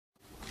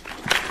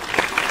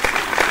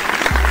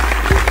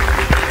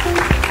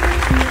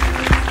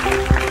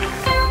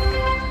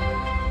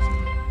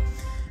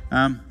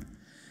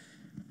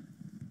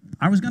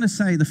I was going to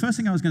say, the first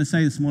thing I was going to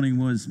say this morning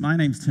was, my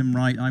name's Tim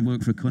Wright. I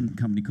work for a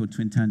company called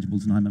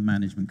Twintangibles, and I'm a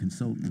management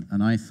consultant.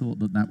 And I thought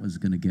that that was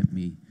going to get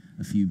me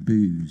a few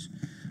boos.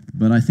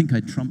 But I think I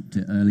trumped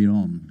it earlier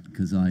on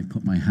because I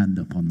put my hand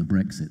up on the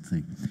Brexit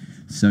thing.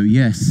 So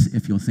yes,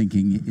 if you're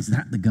thinking, is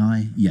that the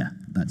guy? Yeah,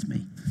 that's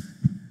me.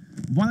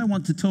 What I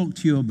want to talk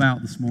to you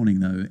about this morning,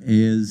 though,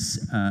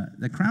 is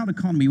the crowd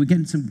economy. We're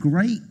getting some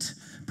great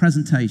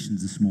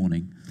presentations this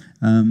morning,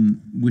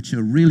 which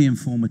are really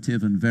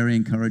informative and very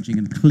encouraging,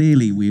 and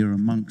clearly we are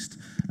amongst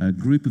a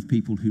group of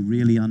people who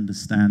really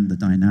understand the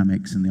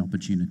dynamics and the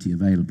opportunity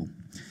available.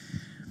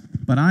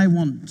 But I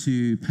want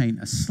to paint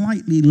a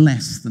slightly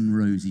less than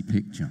rosy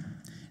picture,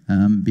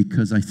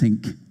 because I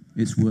think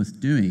it's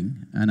worth doing,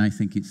 and I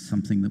think it's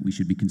something that we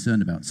should be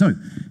concerned about. So,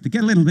 to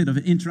get a little bit of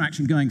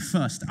interaction going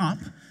first up,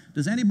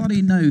 does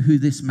anybody know who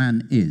this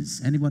man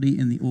is? Anybody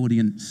in the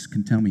audience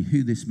can tell me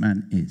who this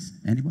man is?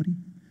 Anybody?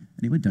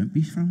 Anybody? Don't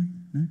be shy.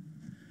 No?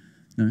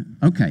 No?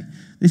 Okay.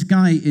 This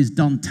guy is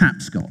Don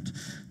Tapscott.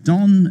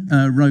 Don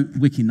wrote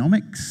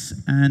Wikinomics,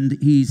 and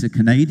he's a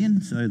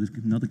Canadian, so there's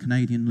another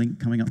Canadian link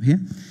coming up here,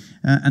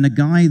 and a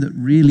guy that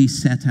really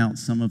set out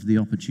some of the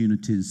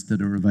opportunities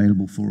that are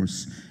available for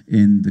us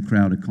in the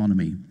crowd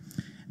economy.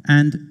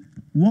 And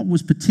what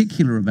was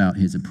particular about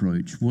his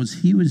approach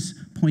was he was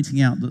pointing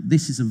out that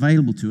this is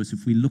available to us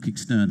if we look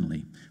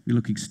externally. We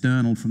look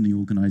external from the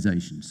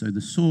organization. So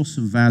the source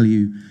of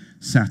value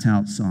sat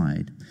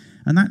outside.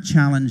 And that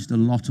challenged a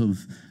lot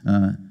of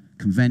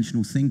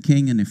conventional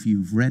thinking. And if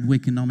you've read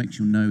Wikinomics,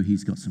 you'll know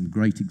he's got some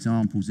great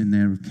examples in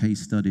there of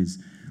case studies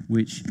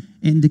which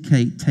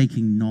indicate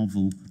taking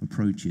novel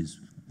approaches,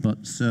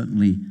 but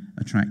certainly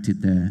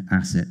attracted their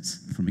assets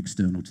from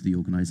external to the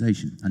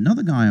organization.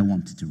 Another guy I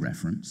wanted to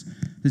reference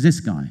is this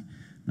guy.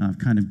 Now, I've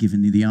kind of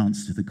given you the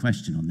answer to the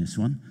question on this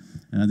one.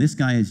 This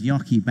guy is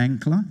Joachim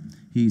Benkler.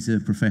 He's a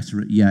professor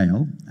at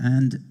Yale,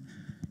 and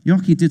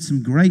Joachim did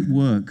some great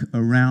work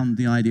around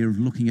the idea of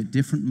looking at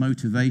different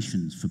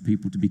motivations for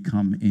people to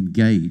become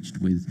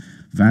engaged with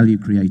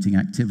value-creating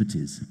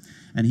activities.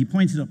 And he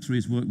pointed up through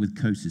his work with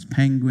Coase's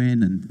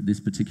Penguin and this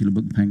particular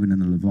book, Penguin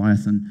and the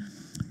Leviathan,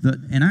 that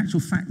in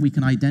actual fact we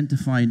can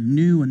identify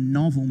new and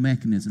novel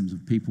mechanisms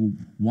of people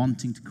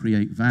wanting to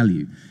create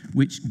value,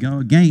 which go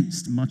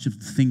against much of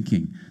the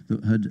thinking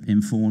that had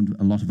informed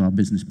a lot of our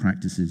business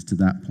practices to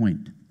that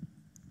point.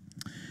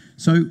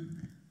 So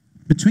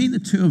between the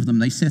two of them,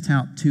 they set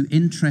out two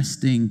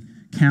interesting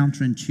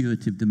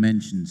counterintuitive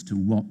dimensions to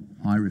what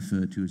I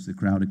refer to as the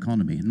crowd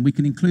economy. And we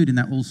can include in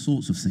that all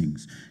sorts of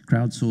things: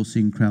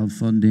 crowdsourcing,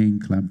 crowdfunding,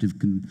 collaborative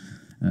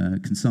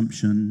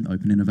consumption,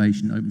 open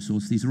innovation, open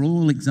source. These are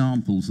all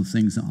examples of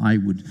things that I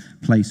would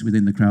place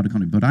within the crowd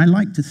economy. But I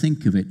like to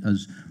think of it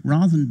as,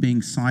 rather than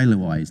being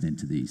siloized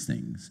into these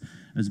things,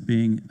 as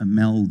being a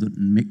meld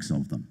and mix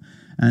of them.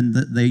 And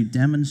that they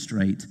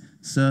demonstrate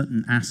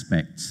certain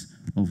aspects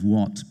of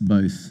what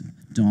both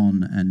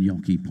Don and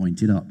Joachim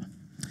pointed up.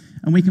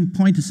 And we can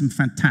point to some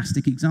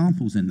fantastic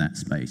examples in that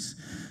space.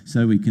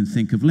 So we can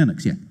think of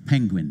Linux, yeah,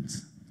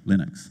 Penguins,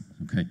 Linux,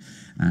 okay,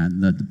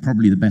 and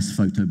probably the best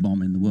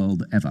photobomb in the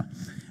world ever.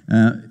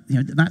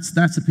 You know,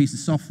 that's a piece of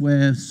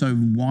software so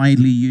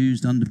widely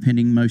used,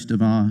 underpinning most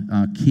of our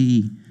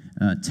key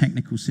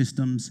technical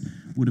systems.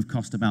 Would have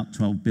cost about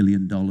 $12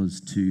 billion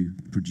to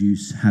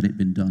produce had it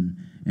been done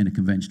in a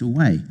conventional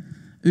way.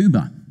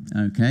 Uber.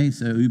 Okay,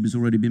 so Uber's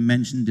already been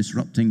mentioned,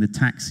 disrupting the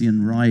taxi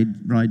and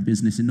ride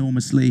business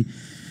enormously,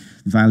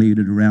 valued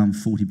at around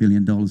 $40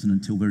 billion, and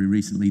until very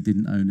recently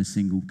didn't own a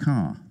single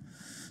car.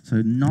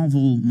 So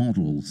novel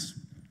models.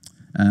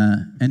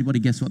 Anybody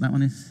guess what that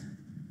one is?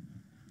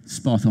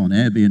 Spot on,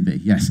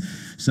 Airbnb, yes.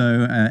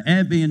 So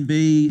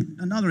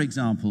Airbnb, another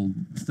example,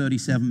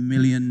 37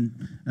 million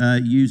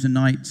user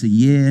nights a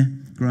year,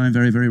 growing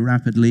very, very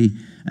rapidly.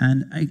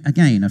 And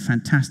again, a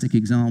fantastic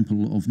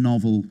example of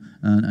novel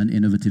and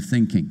innovative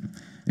thinking.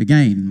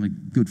 Again, my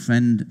good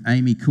friend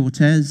Amy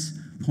Cortez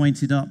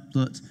pointed up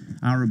that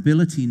our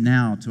ability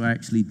now to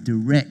actually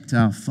direct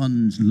our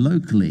funds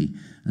locally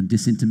and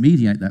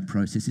disintermediate that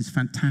process is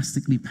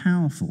fantastically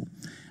powerful.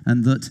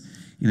 And that,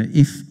 you know,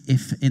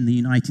 if in the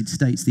United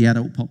States the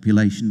adult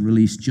population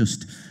released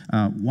just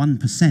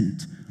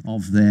 1%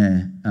 of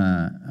their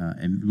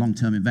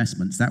long-term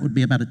investments, that would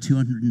be about a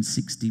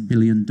 $260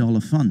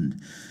 billion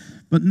fund.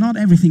 But not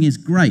everything is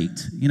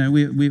great. You know,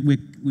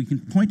 we can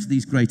point to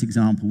these great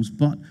examples,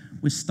 but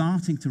we're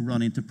starting to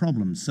run into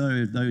problems.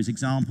 So those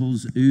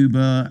examples,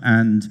 Uber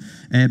and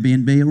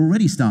Airbnb, are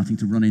already starting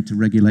to run into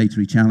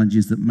regulatory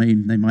challenges that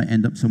they might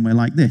end up somewhere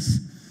like this.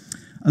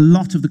 A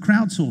lot of the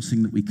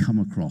crowdsourcing that we come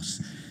across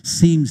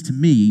seems to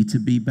me to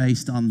be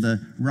based on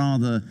the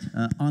rather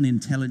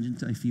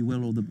unintelligent, if you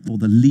will, or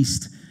the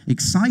least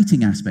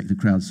exciting aspect of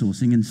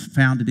crowdsourcing, and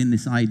founded in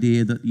this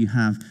idea that you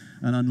have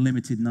an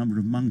unlimited number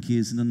of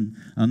monkeys and an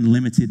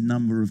unlimited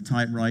number of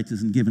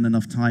typewriters, and given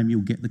enough time,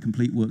 you'll get the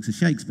complete works of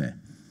Shakespeare.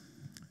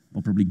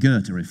 Or probably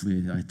Goethe, if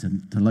we had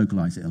to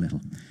localize it a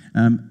little.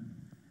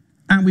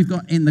 And we've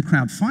got, in the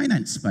crowd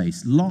finance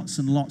space, lots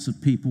and lots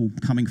of people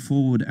coming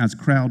forward as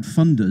crowd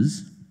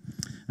funders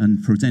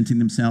and presenting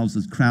themselves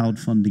as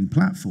crowdfunding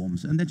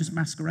platforms, and they're just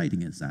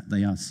masquerading as that.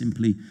 They are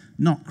simply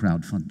not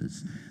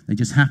crowdfunders. They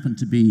just happen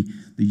to be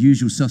the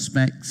usual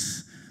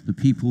suspects, the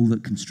people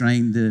that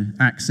constrained the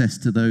access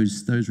to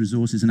those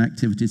resources and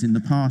activities in the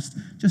past,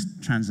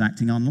 just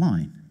transacting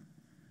online.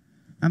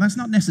 Now, that's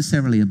not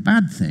necessarily a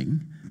bad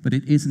thing, but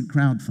it isn't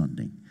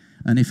crowdfunding.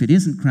 And if it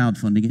isn't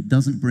crowdfunding, it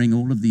doesn't bring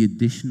all of the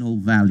additional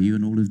value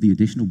and all of the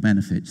additional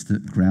benefits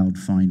that crowd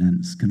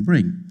finance can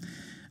bring.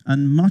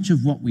 And much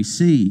of what we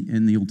see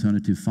in the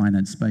alternative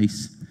finance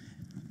space,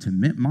 to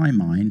my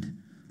mind,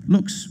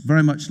 looks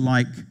very much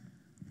like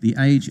the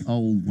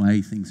age-old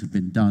way things have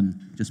been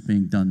done, just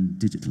being done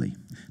digitally.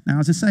 Now,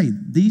 as I say,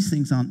 these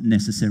things aren't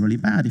necessarily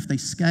bad. If they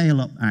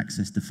scale up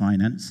access to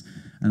finance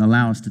and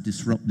allow us to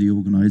disrupt the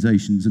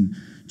organizations, and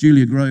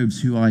Julia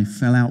Groves, who I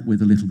fell out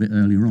with a little bit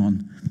earlier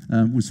on,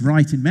 was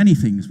right in many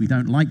things. We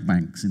don't like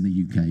banks in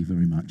the UK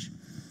very much.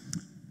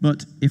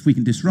 But if we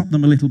can disrupt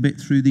them a little bit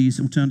through these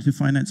alternative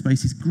finance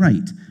spaces,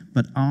 great.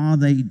 But are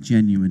they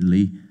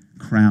genuinely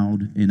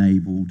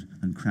crowd-enabled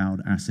and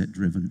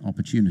crowd-asset-driven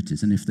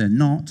opportunities? And if they're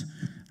not,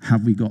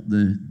 have we got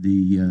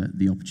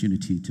the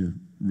opportunity to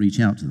reach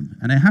out to them?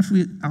 And I have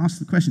to ask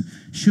the question,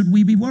 should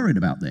we be worried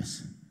about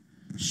this?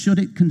 Should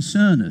it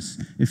concern us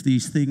if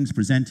these things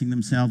presenting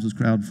themselves as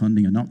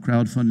crowdfunding are not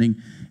crowdfunding,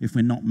 if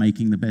we're not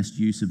making the best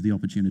use of the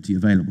opportunity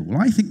available?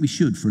 Well, I think we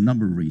should for a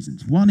number of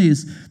reasons. One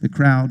is the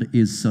crowd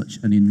is such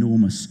an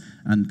enormous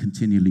and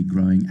continually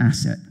growing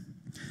asset.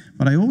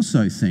 But I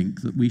also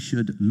think that we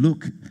should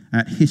look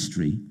at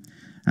history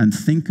and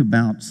think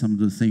about some of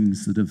the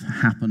things that have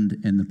happened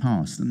in the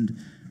past. And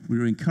we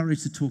were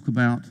encouraged to talk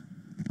about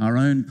our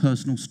own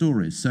personal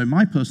stories. So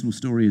my personal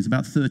story is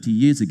about 30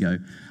 years ago.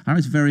 I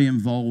was very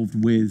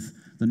involved with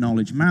the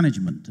knowledge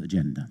management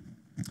agenda.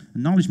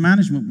 And knowledge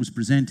management was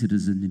presented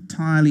as an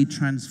entirely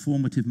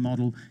transformative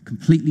model,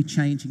 completely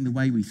changing the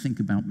way we think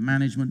about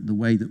management, the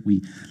way that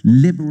we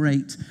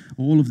liberate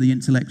all of the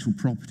intellectual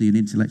property and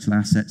intellectual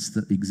assets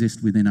that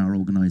exist within our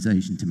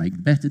organization to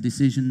make better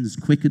decisions,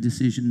 quicker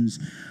decisions,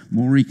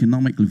 more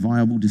economically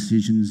viable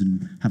decisions,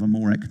 and have a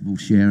more equitable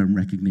share and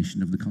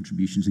recognition of the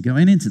contributions that go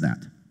into that.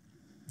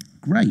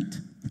 Great.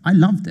 I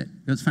loved it.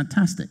 It was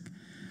fantastic.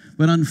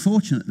 But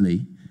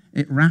unfortunately,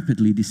 it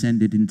rapidly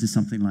descended into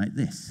something like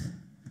this.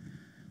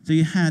 So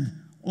you had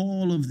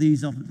all of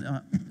these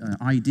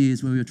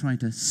ideas where we were trying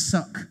to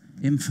suck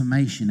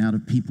information out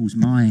of people's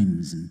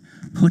minds and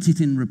put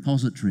it in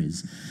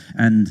repositories,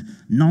 and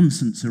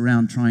nonsense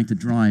around trying to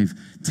drive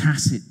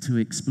tacit to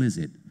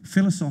explicit,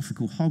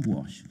 philosophical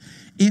hogwash.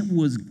 It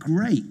was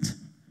great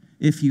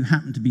if you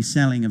happened to be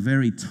selling a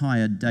very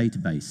tired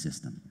database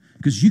system,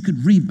 because you could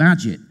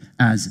rebadge it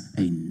as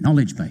a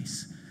knowledge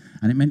base,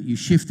 and it meant you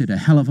shifted a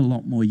hell of a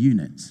lot more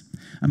units.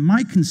 And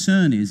my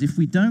concern is if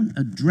we don't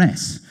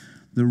address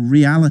the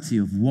reality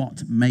of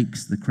what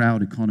makes the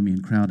crowd economy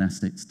and crowd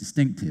assets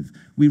distinctive,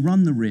 we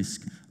run the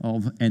risk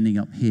of ending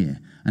up here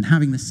and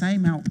having the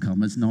same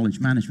outcome as knowledge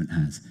management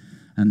has.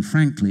 And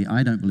frankly,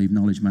 I don't believe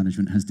knowledge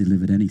management has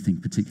delivered anything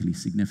particularly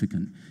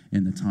significant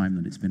in the time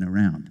that it's been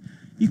around.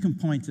 You can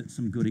point at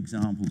some good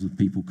examples of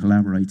people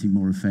collaborating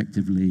more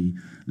effectively,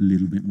 a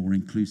little bit more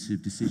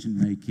inclusive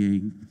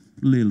decision-making,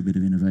 a little bit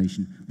of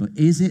innovation. But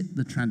is it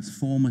the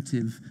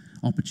transformative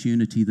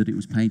opportunity that it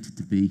was painted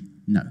to be?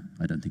 No,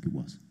 I don't think it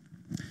was.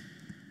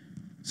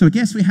 So I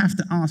guess we have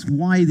to ask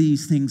why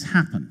these things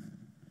happen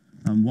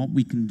and what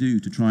we can do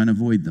to try and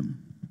avoid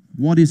them.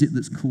 What is it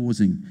that's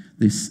causing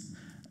this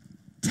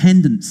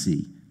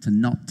tendency to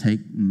not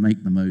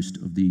make the most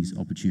of these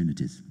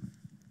opportunities?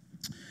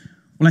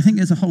 Well, I think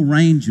there's a whole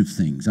range of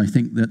things. I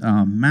think that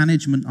our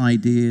management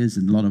ideas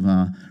and a lot of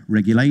our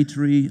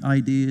regulatory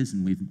ideas,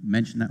 and we've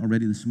mentioned that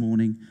already this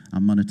morning,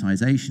 our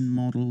monetization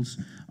models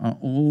are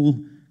all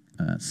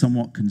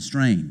somewhat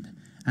constrained.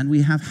 And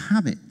we have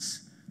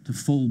habits to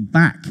fall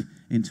back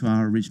into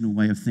our original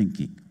way of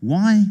thinking.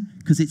 Why?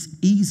 Because it's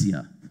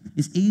easier.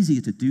 It's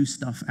easier to do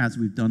stuff as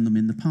we've done them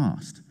in the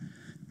past.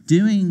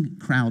 Doing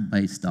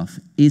crowd-based stuff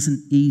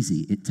isn't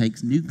easy. It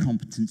takes new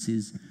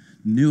competencies,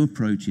 new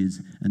approaches,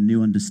 and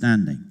new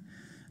understanding.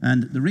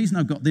 And the reason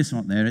I've got this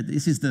one there,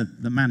 this is the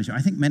manager.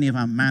 I think many of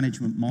our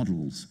management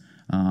models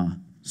are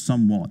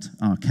somewhat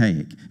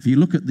archaic. If you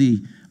look at the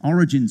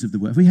origins of the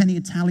word, have we had any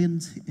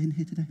Italians in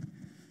here today?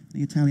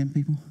 Any Italian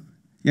people?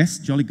 Yes,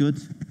 jolly good.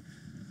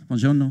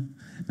 Buongiorno.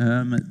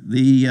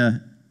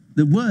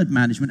 The word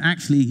management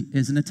actually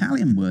is an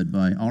Italian word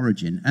by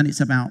origin, and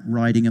it's about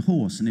riding a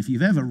horse. And if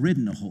you've ever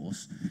ridden a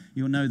horse,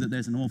 you'll know that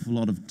there's an awful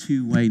lot of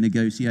two-way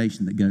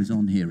negotiation that goes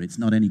on here. It's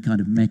not any kind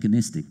of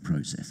mechanistic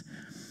process.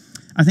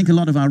 I think a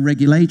lot of our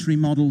regulatory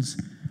models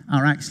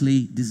are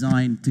actually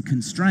designed to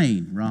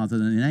constrain rather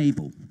than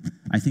enable.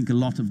 I think a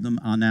lot of them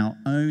are now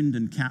owned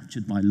and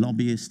captured by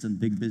lobbyists and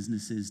big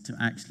businesses to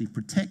actually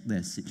protect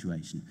their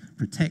situation,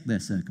 protect their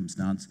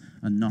circumstance,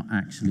 and not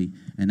actually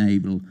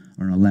enable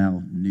or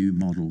allow new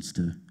models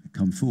to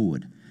come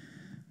forward.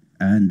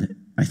 And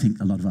I think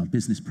a lot of our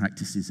business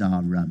practices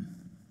are,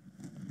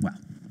 well,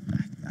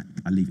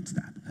 I leave it to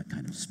that. That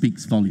kind of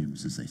speaks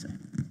volumes, as they say.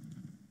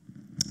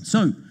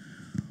 So,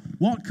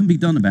 what can be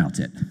done about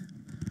it?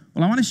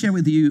 Well, I want to share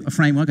with you a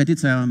framework. I did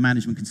say I'm a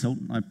management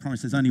consultant. I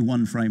promise there's only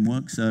one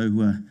framework, so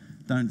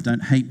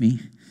don't hate me.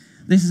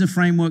 This is a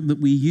framework that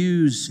we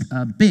use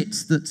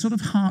bits that sort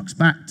of harks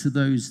back to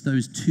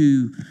those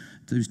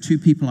two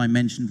people I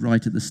mentioned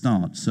right at the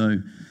start, so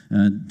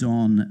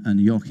Don and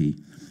Yoki.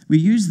 We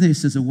use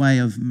this as a way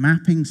of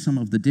mapping some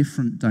of the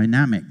different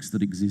dynamics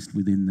that exist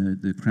within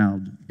the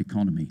crowd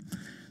economy.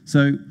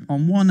 So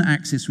on one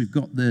axis, we've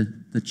got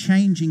the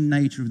changing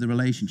nature of the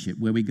relationship,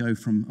 where we go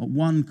from, at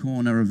one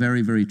corner, a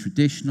very, very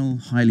traditional,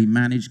 highly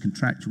managed,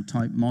 contractual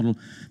type model,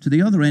 to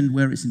the other end,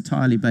 where it's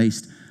entirely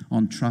based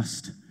on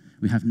trust.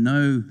 We have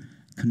no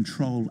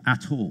control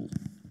at all.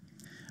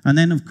 And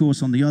then, of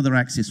course, on the other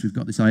axis, we've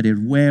got this idea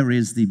of where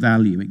is the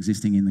value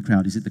existing in the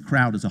crowd? Is it the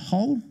crowd as a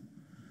whole?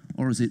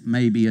 Or is it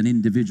maybe an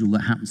individual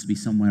that happens to be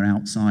somewhere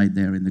outside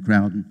there in the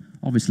crowd, and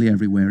obviously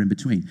everywhere in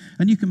between?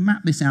 And you can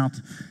map this out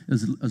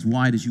as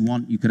wide as you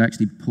want. You could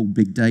actually pull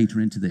big data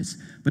into this.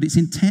 But it's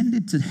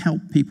intended to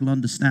help people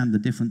understand the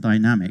different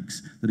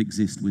dynamics that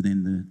exist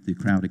within the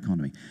crowd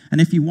economy. And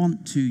if you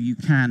want to, you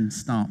can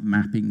start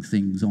mapping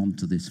things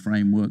onto this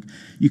framework.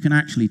 You can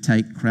actually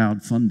take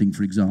crowdfunding,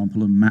 for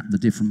example, and map the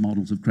different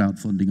models of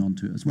crowdfunding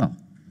onto it as well.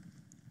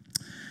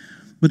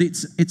 But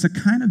it's a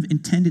kind of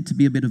intended to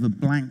be a bit of a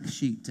blank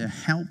sheet to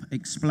help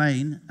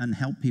explain and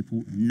help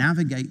people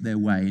navigate their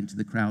way into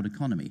the crowd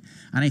economy.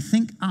 And I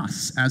think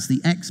us, as the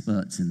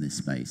experts in this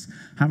space,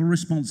 have a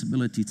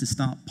responsibility to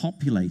start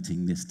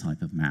populating this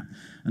type of map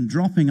and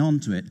dropping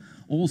onto it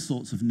all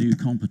sorts of new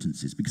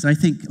competencies. Because I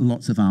think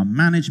lots of our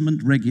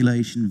management,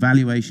 regulation,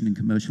 valuation, and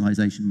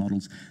commercialization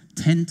models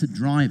tend to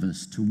drive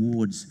us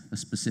towards a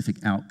specific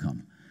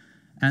outcome.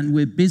 And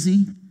we're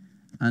busy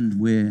and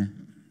we're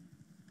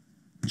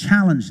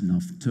challenged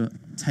enough to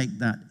take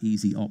that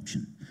easy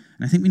option.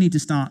 And I think we need to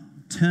start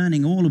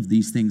turning all of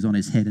these things on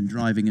its head and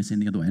driving us in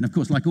the other way. And of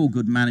course, like all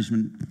good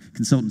management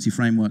consultancy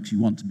frameworks, you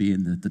want to be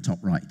in the top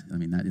right. I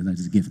mean, that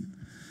is a given.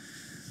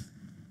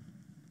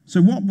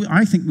 So what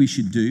I think we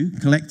should do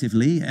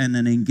collectively in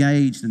an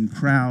engaged and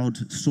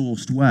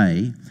crowd-sourced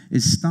way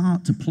is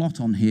start to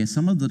plot on here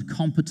some of the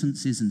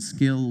competencies and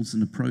skills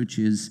and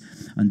approaches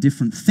and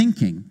different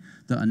thinking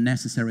that are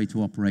necessary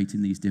to operate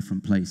in these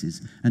different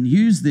places, and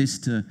use this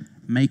to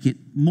make it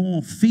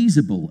more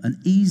feasible and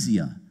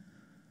easier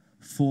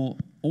for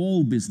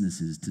all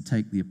businesses to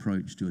take the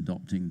approach to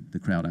adopting the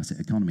crowd asset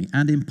economy,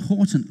 and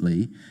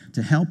importantly,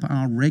 to help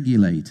our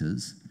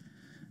regulators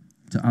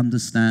to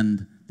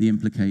understand the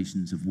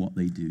implications of what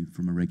they do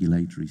from a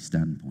regulatory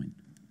standpoint.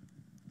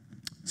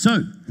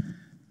 So,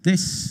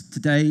 this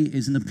today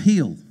is an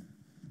appeal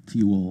to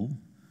you all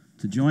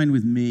to join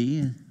with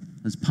me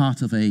as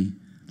part of a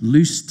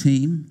loose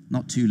team,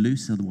 not too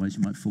loose, otherwise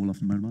you might fall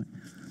off the motorbike,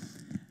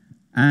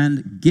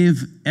 and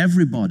give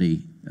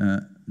everybody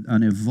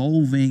an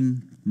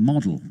evolving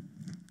model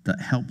that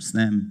helps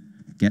them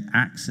get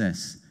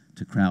access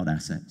to crowd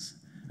assets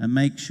and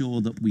make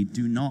sure that we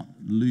do not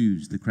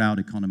lose the crowd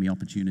economy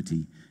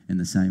opportunity in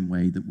the same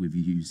way that we've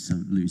lose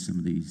some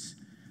of these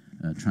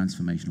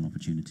transformational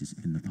opportunities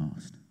in the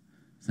past.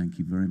 Thank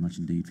you very much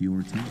indeed for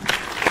your attention.